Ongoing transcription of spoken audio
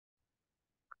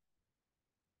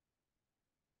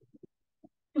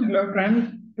Hello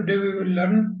friends, today we will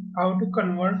learn how to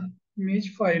convert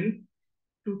image file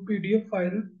to PDF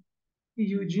file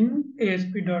using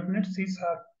ASP.NET C#.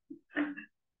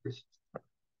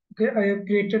 Okay, I have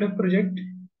created a project.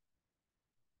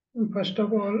 First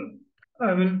of all,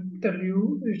 I will tell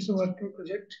you it's a working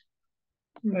project.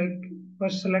 Like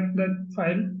first select that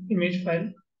file, image file.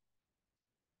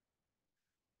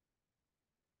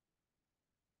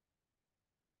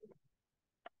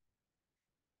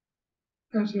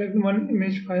 I select one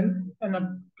image file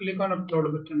and click on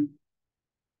upload button.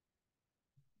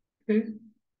 Okay,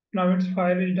 now its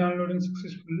file is downloading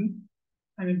successfully.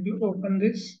 And if you open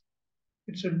this,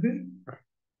 it should be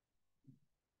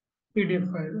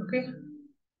PDF file. Okay,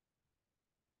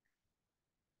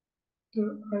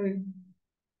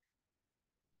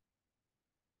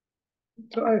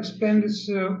 so I explain this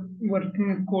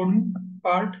working code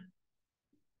part.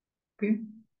 Okay,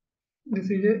 this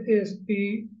is a ASP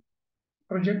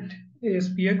project,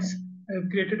 ASPX. I have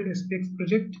created ASPX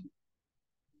project.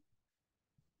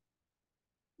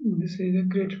 This is a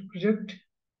created project,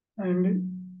 and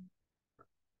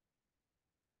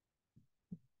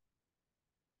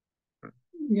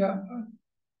yeah,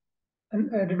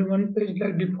 and added one page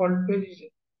like default page.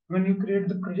 When you create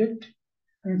the project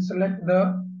and select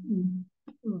the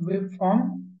web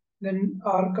form, then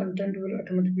all content will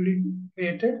automatically be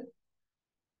created.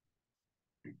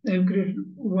 I have created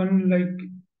one like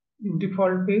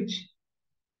default page.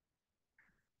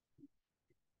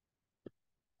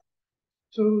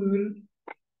 So we will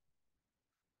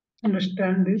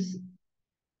understand this.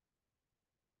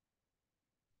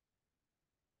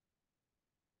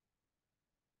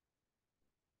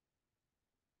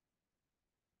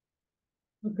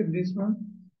 Look at this one.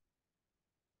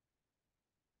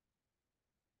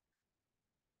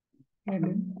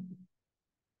 Heading.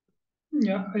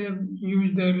 Yeah, I have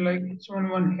used the like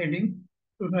one heading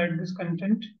to write this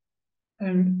content,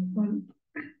 and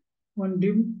one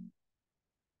div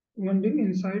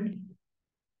inside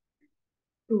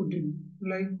two div.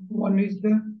 Like one is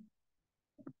the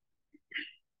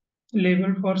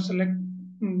label for select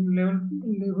label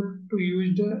to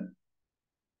use the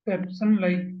caption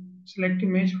like select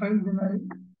image file. Then I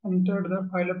entered the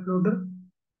file uploader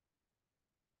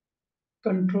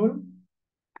control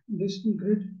this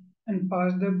grid and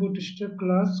pass the bootstrap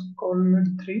class called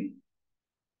mid3,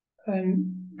 and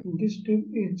this div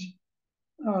is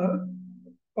uh,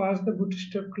 pass the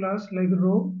bootstrap class like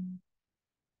row,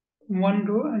 one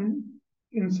row and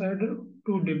inside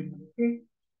two div. Okay,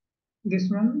 this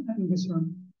one and this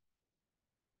one.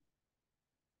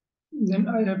 Then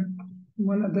I have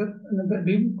another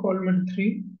div called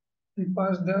mid3 and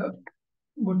pass the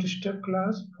bootstrap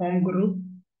class form group,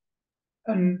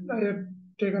 and I have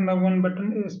taken the one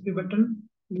button, ASP button,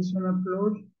 this one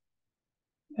upload,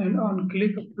 and on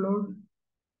click upload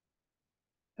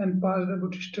and pass the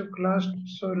bootstrap class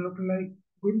so it look like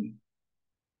good.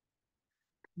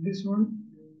 This one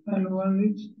and one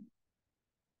is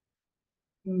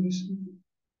in this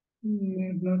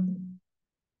not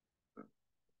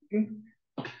okay,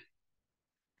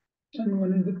 and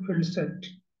one is the field set.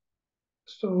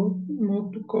 So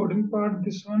move to coding part.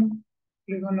 This one,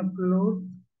 click on upload.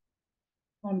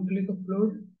 On click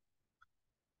upload,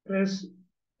 press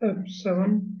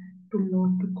F7 to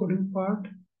move to coding part.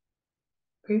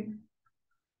 Okay.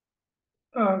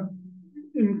 Uh,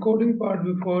 in coding part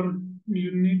before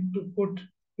you need to put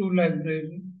two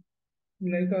library.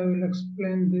 Like I will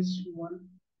explain this one.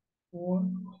 What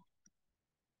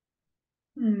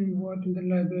what in the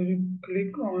library?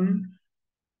 Click on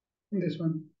this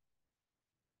one.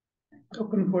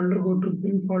 Open folder. Go to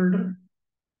bin folder.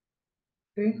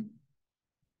 Okay.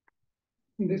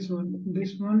 This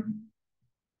one,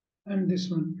 and this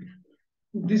one.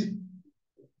 This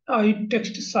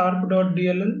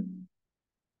iTextSharp.dll,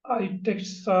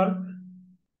 iTextSharp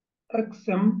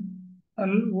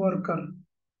XML worker.dll.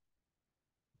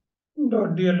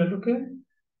 Okay,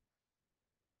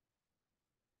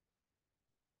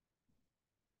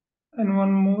 and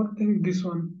one more thing, this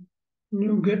one,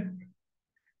 NuGet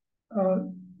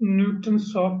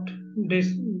Newtonsoft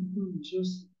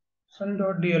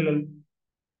JSON.dll.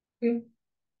 Okay,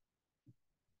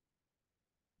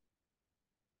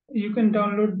 you can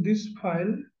download this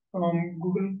file from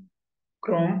Google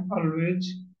Chrome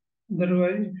always.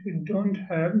 Otherwise, if you don't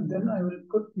have, then I will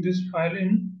put this file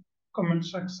in comment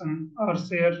section or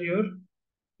share your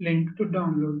link to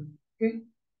download. Okay.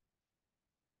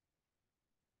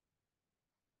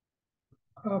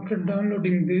 After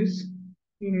downloading this,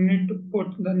 you need to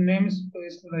put the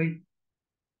namespace like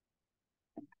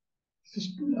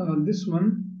this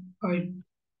one.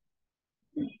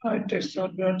 I text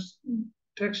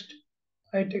text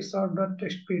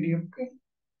itext.text PDF. Okay,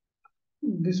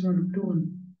 this one tool,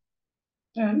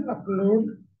 and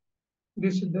upload.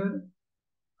 This is the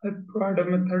I provide a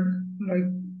method like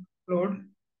upload,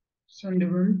 send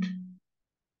event.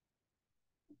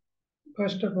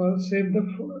 First of all, save the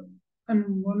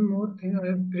and one more thing, I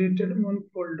have created one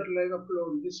folder like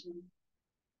upload this one.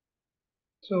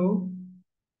 So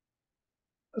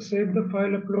save the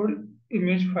file, upload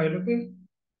image file. Okay,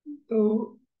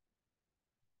 so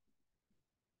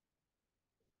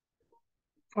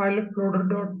file uploader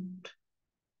dot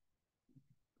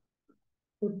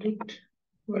put it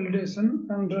validation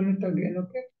and run it again.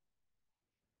 Okay,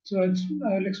 so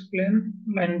I'll explain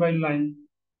line by line.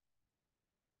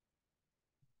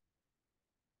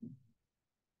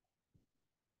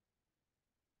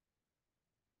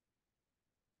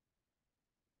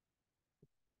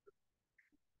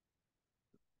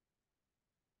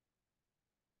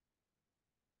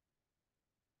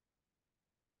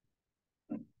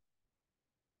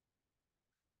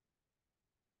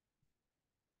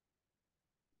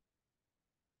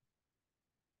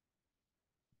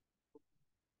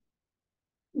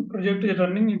 Project is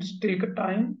running, it's take a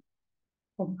time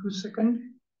of 2 seconds.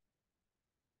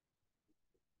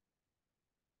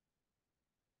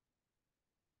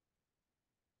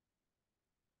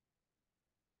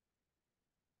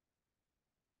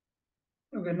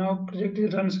 Okay, now project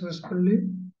is run successfully.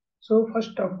 So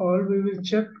first of all, we will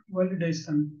check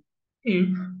validation.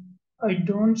 If I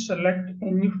don't select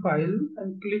any file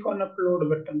and click on upload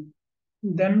button,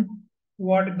 then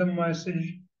what the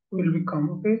message will become.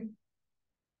 Okay,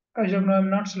 as of now I'm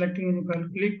not selecting any file.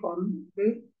 Click on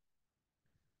the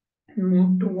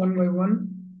move to one by one.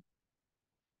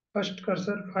 First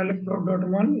cursor file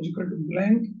upload.1 is equal to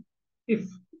blank. If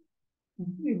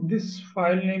this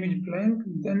file name is blank,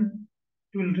 then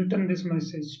it will return this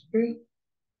message. Okay,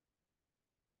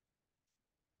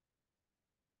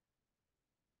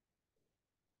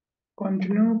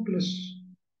 continue plus.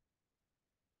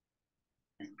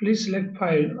 Please select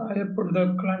file. I have put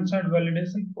the client side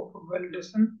validation for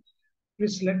validation.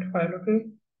 Please select file. Okay,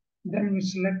 then we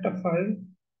select a file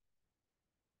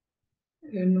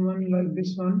in one like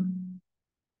this one.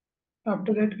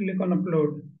 After that, click on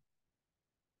upload.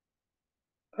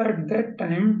 At that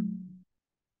time,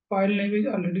 file name is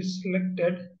already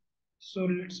selected. So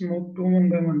let's move to one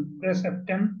by one. Press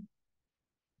F10.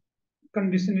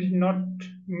 Condition is not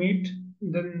meet.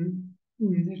 Then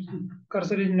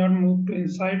cursor is not moved to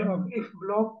inside of if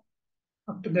block.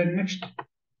 After that, next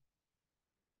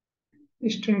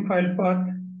string file path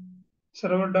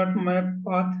server.map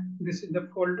path. This is the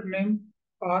folder name,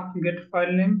 path, get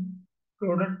file name,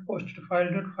 uploaded posted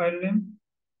file.file name,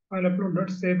 file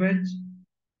upload.save as,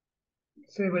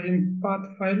 save as in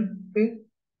path file. Okay,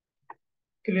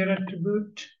 clear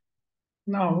attribute.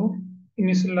 Now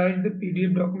initialize the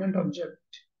PDF document object.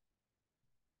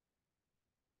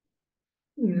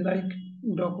 Like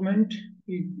document,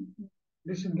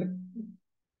 this is the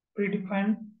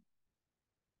predefined,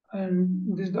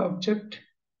 and this is the object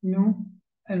new,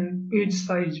 and page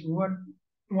size.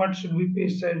 What should be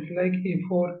page size? Like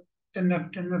A4,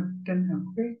 10F, 10F, 10F.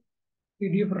 Okay,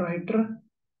 PDF writer,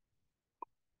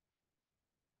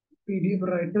 PDF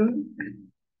writer,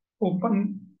 open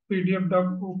PDF doc,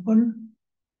 open,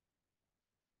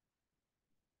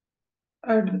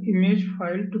 add image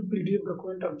file to PDF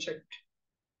document object.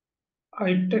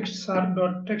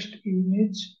 itext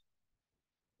image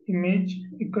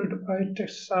equal to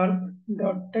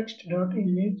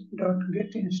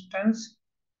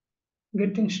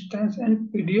itext.text.image.getInstance and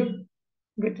PDF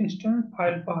get instance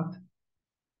file path.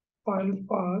 File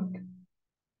path.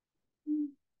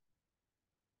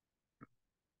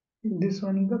 This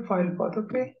one is the file path.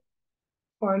 Okay,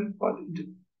 file path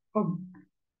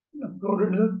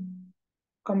uploaded the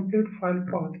complete file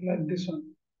path like this one.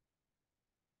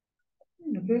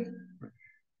 Okay,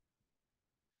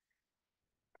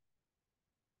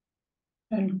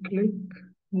 and click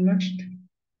next.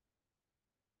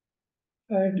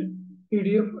 Add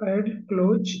PDF, add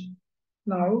close.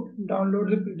 Now download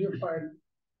the PDF file.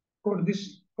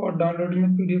 For downloading the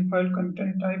PDF file,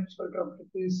 content type sort of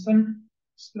application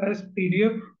 /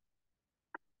 PDF.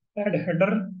 Add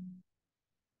header.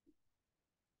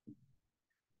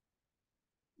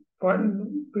 File,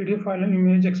 PDF file and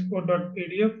image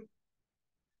export.pdf.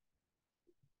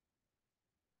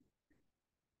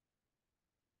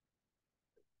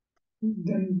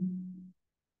 Then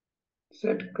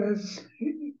set cache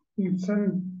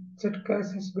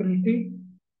accessibility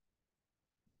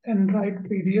and write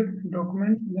PDF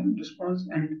document, then response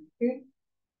end. Okay,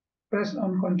 press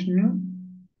on continue.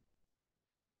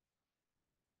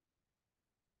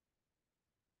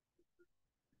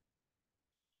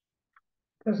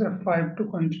 Press F5 to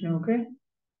continue. Okay.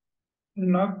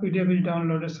 Now PDF is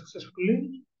downloaded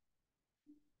successfully.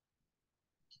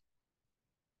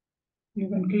 You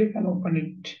can click and open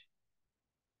it.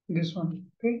 This one.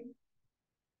 Okay.